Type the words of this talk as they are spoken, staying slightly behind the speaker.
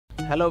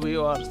Hello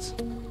viewers,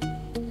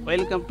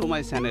 welcome to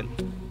my channel.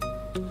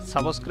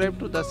 Subscribe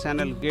to the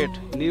channel, get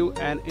new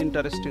and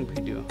interesting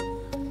video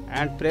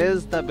and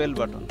press the bell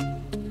button.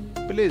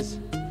 Please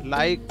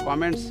like,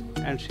 comments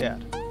and share.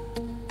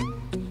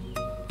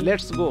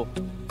 Let's go.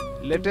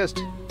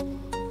 Latest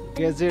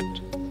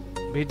gadget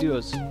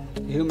videos.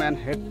 Human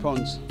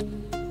headphones,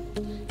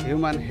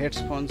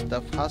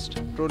 the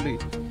first truly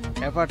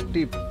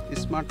adaptive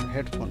smart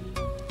headphone.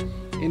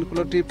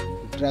 Inclusive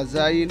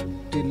design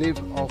to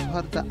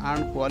offer the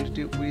earned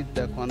quality with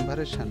the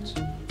conversions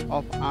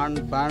of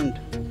earned band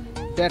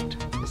that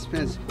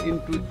spins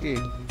into a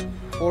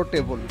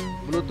portable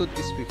Bluetooth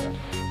speaker.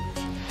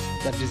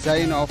 The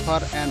design offer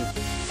an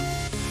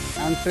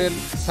unparalleled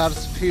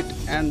search fit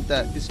and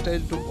the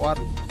style to work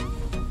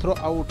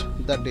throughout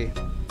the day.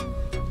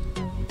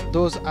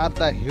 Those are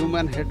the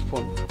human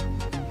headphones.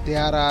 They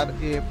are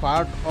a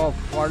part of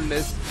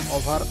wireless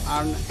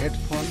over-earned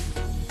headphones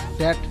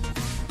that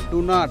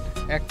do not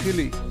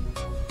actually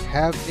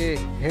have a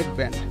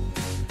headband,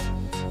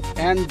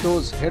 and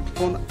those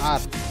headphones are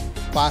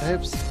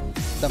perhaps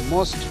the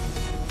most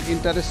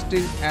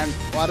interesting and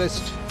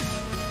worst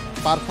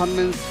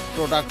performance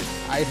product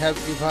I have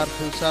ever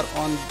featured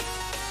on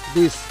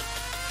this.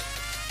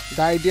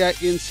 The idea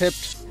in shape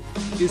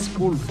is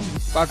cool,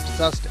 but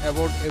just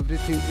about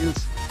everything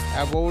else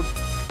about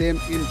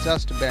them in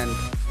just band.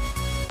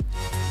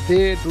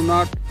 They do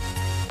not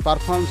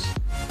perform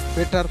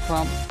better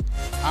from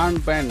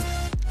unband,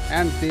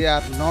 and they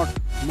are not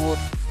more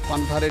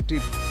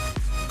conservative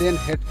than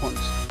headphones.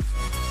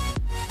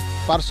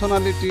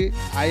 Personality,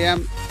 I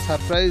am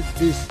surprised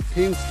these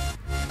things.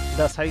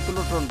 The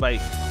Cyclotron Bike,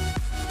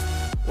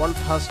 world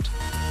first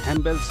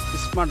handles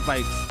smart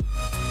bikes,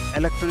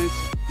 electronics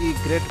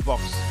e-grade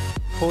box,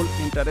 full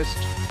interest,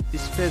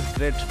 space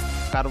grade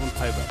carbon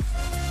fiber,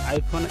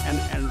 iPhone and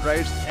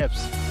Android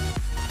apps.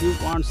 You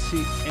won't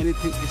see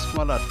anything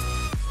smaller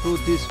to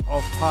this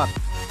offer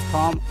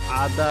from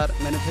other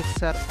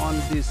manufacturers on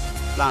this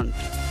plant.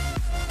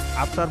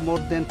 After more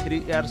than 3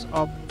 years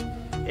of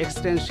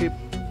extensive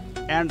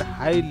and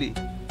highly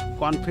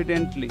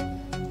confidently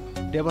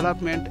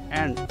development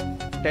and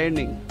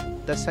training,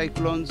 the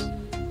Cyclotron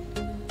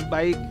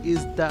Bike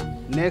is the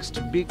next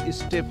big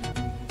step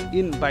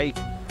in bike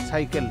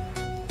cycle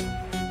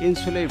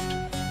insulated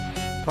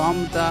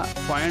from the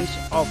points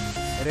of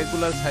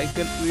regular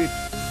cycle with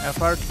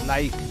effort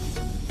like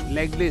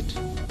neglect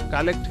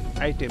collect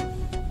item.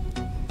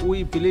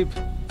 We believe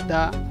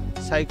the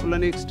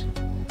cyclonic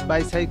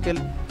bicycle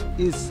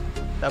is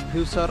the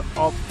future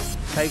of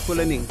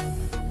cycling.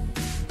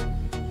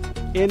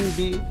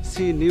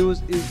 NBC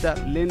News is the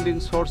leading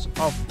source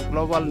of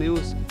global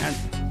news and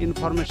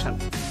information.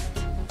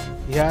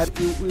 Here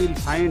you will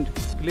find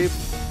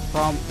clips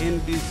from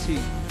NBC,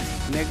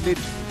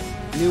 Neglect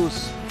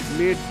News,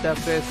 Meet the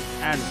Press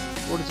and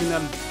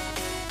original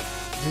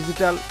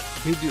digital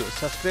video.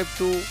 Subscribe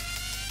to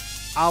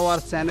our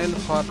channel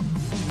for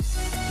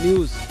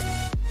news,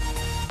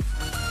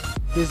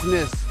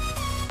 business,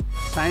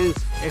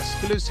 science,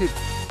 exclusive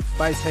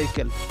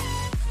bicycle.